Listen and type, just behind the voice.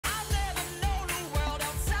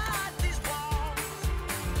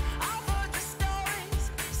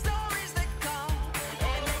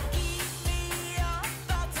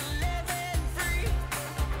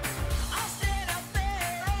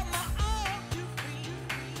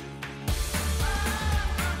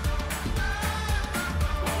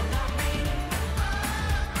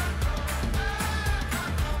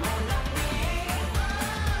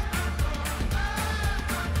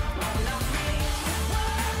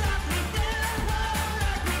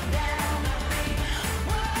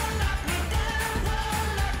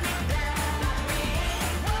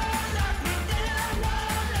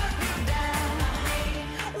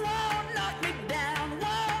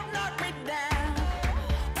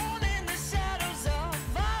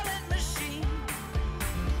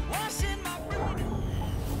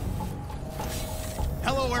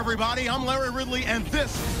Hello, everybody. I'm Larry Ridley, and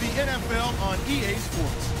this is the NFL on EA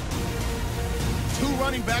Sports. Two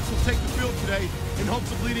running backs will take the field today in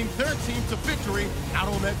hopes of leading their team to victory out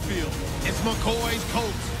on that field. It's McCoy's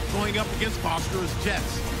Colts going up against Foster's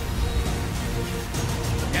Jets.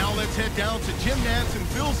 Now let's head down to Jim Nantz and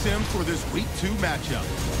Phil Simms for this Week 2 matchup.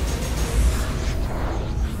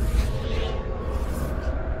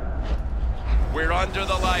 We're under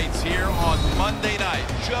the lights here on Monday night,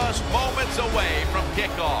 just moments away from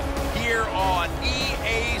kickoff here on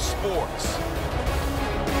EA Sports.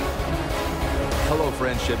 Hello,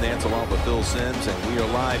 friends. Jim Nantz along with Phil Simms, and we are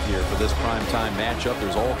live here for this primetime matchup.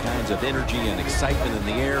 There's all kinds of energy and excitement in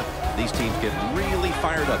the air. These teams get really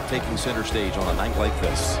fired up taking center stage on a night like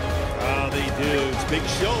this. Oh, they do. It's a big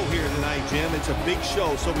show here tonight, Jim. It's a big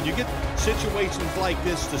show. So when you get situations like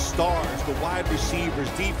this, the stars, the wide receivers,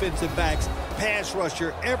 defensive backs, pass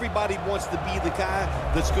rusher, everybody wants to be the guy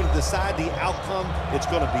that's going to decide the outcome. It's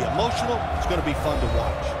going to be emotional. It's going to be fun to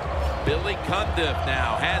watch. Billy Cundiff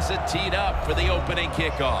now has it teed up for the opening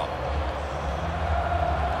kickoff.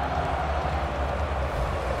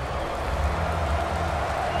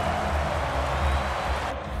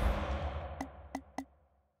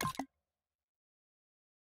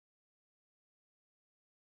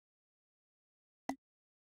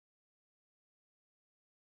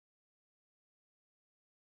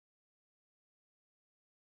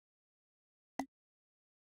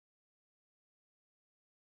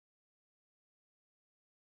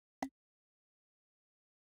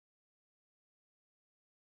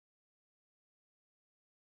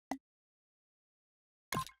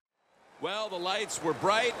 Well, the lights were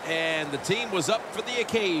bright, and the team was up for the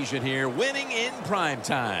occasion here, winning in prime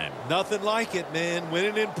time. Nothing like it, man.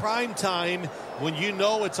 Winning in prime time when you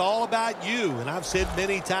know it's all about you. And I've said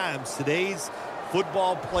many times, today's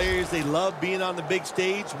football players, they love being on the big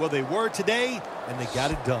stage. Well, they were today, and they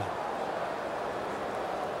got it done.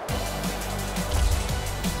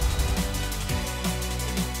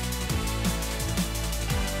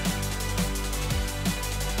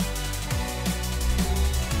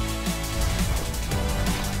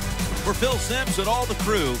 For Phil Simms and all the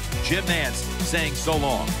crew, Jim Nantz saying so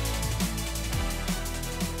long.